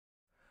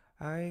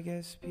I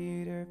guess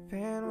Peter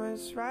Pan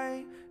was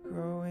right,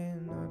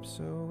 growing up's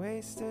a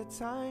waste of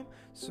time.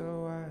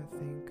 So I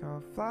think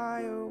I'll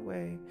fly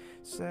away,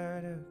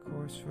 set a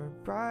course for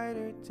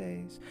brighter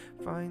days.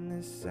 Find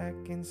the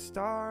second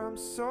star, I'm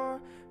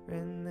soaring,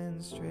 then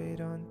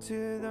straight on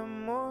to the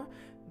morning.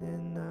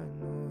 I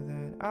know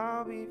that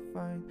I'll be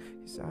fine,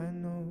 'cause I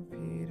know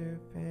Peter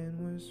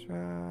Pan was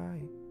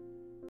right.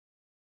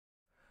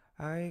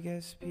 I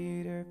guess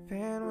Peter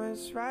Pan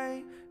was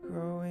right,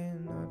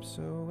 growing up's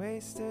a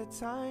waste of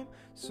time.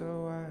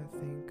 So I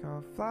think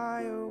I'll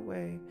fly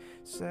away,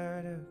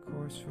 set a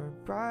course for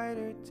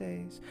brighter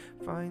days.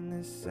 Find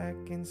the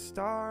second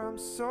star, I'm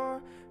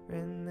soaring,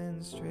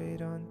 then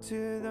straight on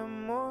to the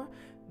morning.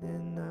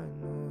 I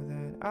know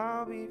that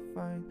I'll be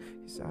fine,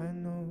 'cause I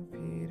know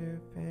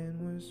Peter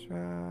Pan was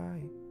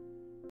right.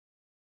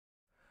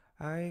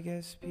 I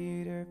guess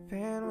Peter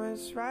Pan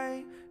was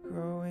right,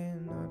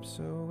 growing up's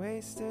a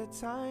waste of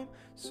time.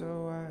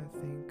 So I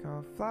think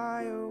I'll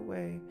fly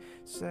away,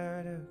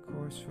 set a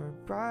course for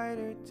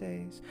brighter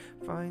days.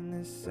 Find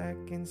the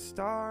second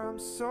star, I'm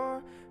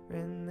soaring,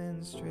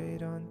 then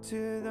straight on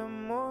to the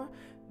morning.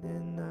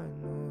 I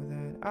know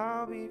that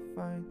I'll be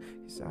fine,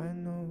 'cause I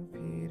know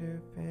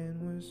Peter Pan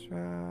was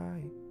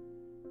right.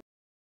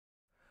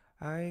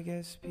 I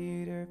guess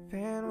Peter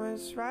Pan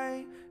was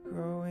right,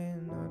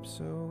 growing up's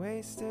a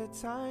waste of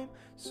time.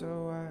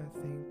 So I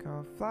think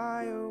I'll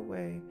fly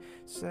away,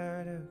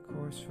 set a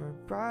course for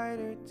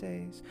brighter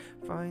days.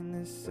 Find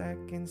the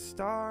second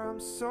star, I'm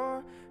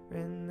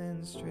soaring,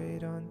 then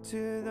straight on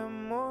to the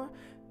morning.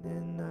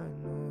 I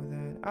know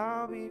that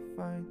I'll be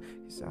fine,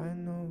 'cause I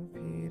know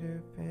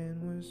Peter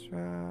Pan was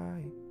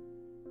right.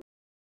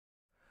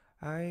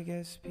 I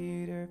guess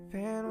Peter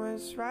Pan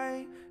was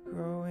right,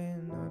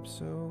 growing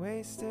up's a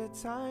waste of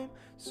time.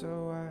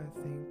 So I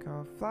think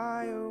I'll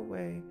fly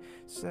away,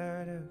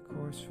 set a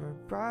course for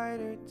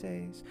brighter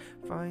days.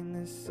 Find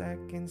the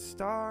second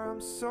star,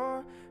 I'm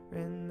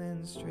soaring,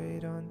 then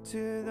straight on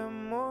to the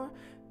morning.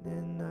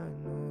 I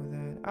know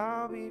that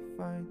I'll be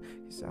fine,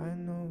 'cause I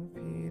know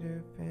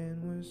Peter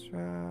Pan was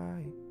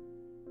right.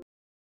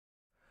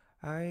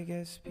 I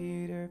guess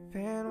Peter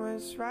Pan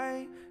was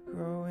right,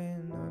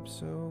 growing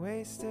up's a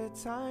waste of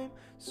time.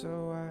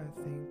 So I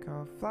think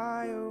I'll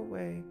fly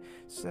away,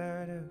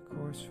 set a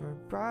course for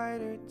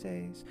brighter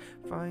days.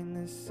 Find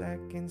the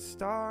second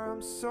star,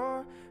 I'm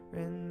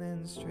soaring,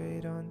 then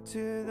straight on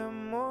to the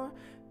morning.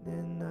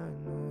 I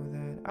know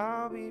that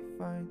I'll be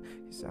fine,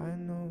 'cause I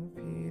know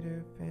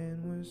Peter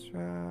Pan was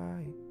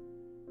right.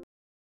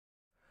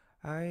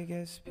 I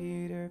guess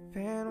Peter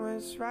Pan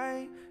was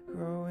right,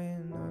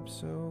 growing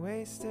up's a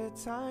waste of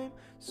time.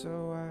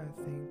 So I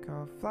think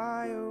I'll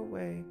fly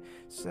away,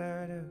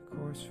 set a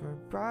course for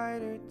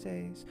brighter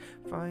days.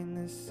 Find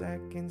the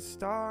second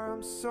star,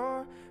 I'm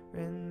soaring,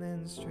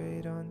 then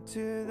straight on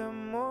to the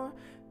morning.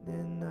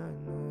 I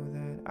know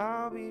that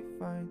I'll be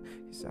fine,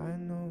 'cause I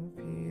know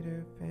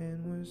Peter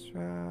Pan was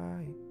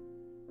right.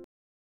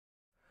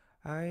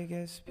 I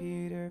guess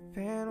Peter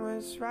Pan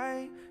was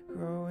right,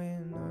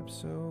 growing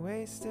up's a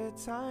waste of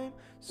time.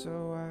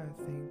 So I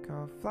think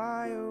I'll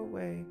fly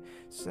away,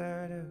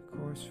 set a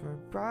course for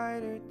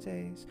brighter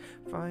days.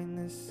 Find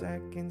the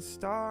second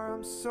star,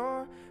 I'm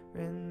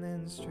soaring,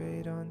 then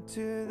straight on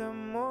to the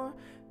morning.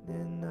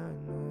 I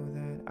know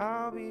that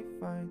I'll be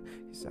fine,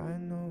 'cause I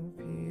know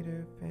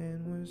Peter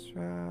Pan was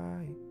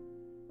right.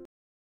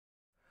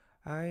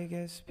 I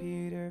guess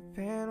Peter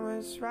Pan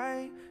was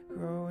right,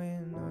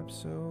 growing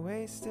up's a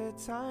waste of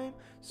time.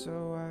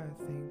 So I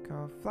think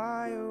I'll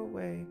fly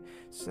away,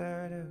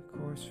 set a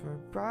course for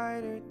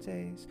brighter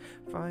days.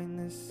 Find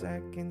the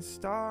second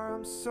star,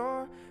 I'm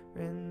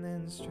soaring,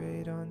 then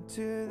straight on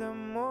to the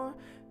morning.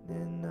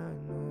 I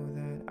know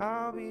that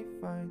I'll be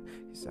fine,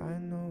 'cause I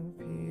know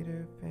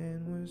Peter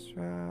Pan was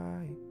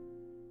right.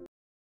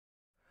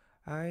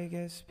 I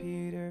guess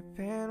Peter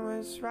Pan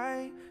was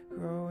right,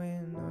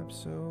 growing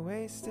up's a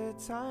waste of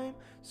time.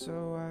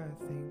 So I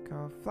think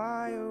I'll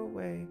fly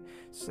away,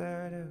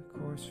 set a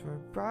course for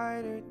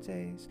brighter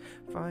days.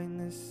 Find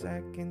the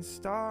second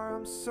star,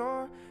 I'm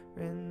soaring,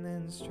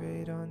 then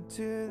straight on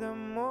to the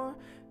morning.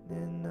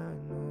 I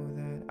know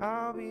that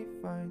I'll be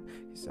fine,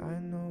 'cause I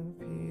know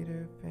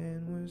Peter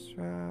Pan was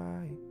right.